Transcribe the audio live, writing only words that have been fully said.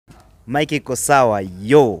Mike iko sawa.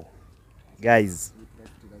 Yo guys,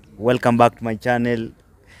 welcome back to my channel.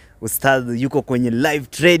 Ustadh yuko kwenye live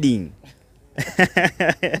trading.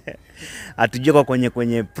 Atujua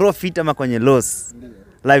kwenye profit ama kwenye loss.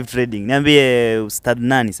 Live trading. Niambie Ustadh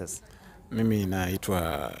nani sasa? Mimi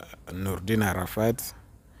naitwa Nurdin Arafat.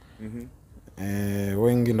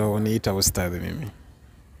 Wengi ndo waniita Ustadh mimi.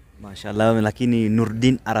 Mashallah, lakini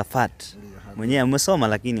Nurdin Arafat. Mwenyewe amesoma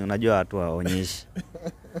lakini unajua watu waonyeshi.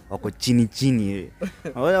 Wako chini.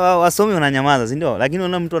 Wasomi wananyamaza, si ndio? Lakini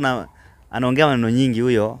unaona mtu anaongea maneno nyingi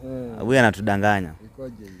huyo anatudanganya.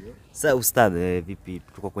 Sasa Ustadh, vipi?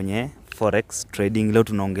 Tuko kwenye Forex trading. Leo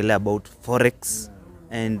tunaongelea about Forex.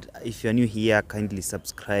 And if you are new here, kindly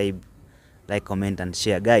subscribe, like, comment and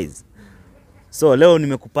share guys. So leo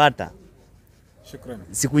nimekupata. Shukrani.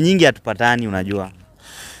 Siku nyingi hatupatani unajua.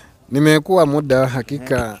 Nimekuwa muda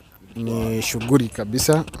hakika ni shughuli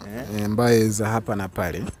kabisa ambaye za hapa na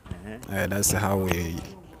pale. That's how we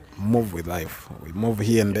move with life. We move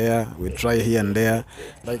here and there, we try here and there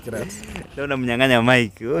like that. Leo namnyang'anya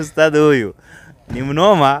mic. Ustadh huyu ni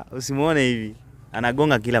mnoma, usimuone hivi.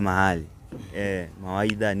 Anagonga kila mahali.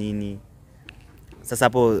 Mawaidha nini. Sasa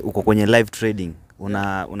hapo uko kwenye live trading.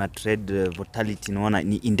 Una trade volatility naona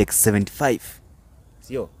ni index 75.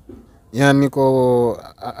 Sio? Yeah, Nico,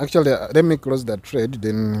 actually let me close that trade,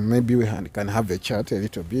 then maybe we can have a chat a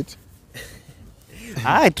little bit.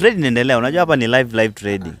 Trade inaendelea. Unajua hapa ni live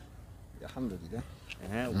trading. Alhamdulillah.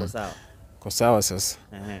 Uko sawa. Kwa sawa sasa.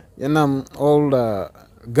 All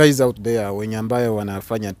guys out there wenye ambayo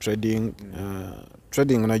wanafanya trading,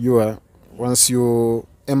 trading unajua once you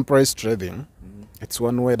embrace trading, it's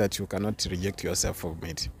one way that you cannot reject yourself from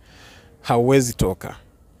it. Hauwezi toka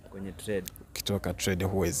kwenye trade. Kitoka trade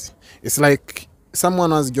huwezi. It's like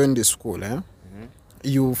someone has joined the school,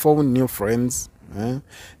 you found new friends,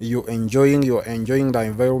 you're enjoying the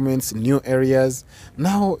environments, new areas.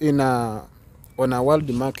 Now on a world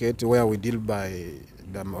market where we deal by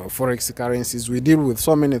the Forex currencies, we deal with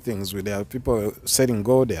so many things. There are people selling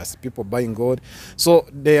gold, there are people buying gold. So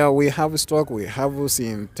there we have stock, we have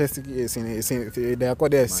synthetic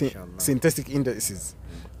indices.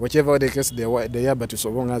 Whichever the case they are, but so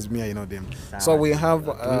long as me I know them. So we have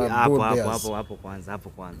hapo kwanza.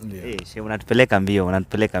 Unatupeleka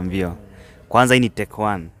mbio. Kwanza hii ni take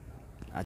 1.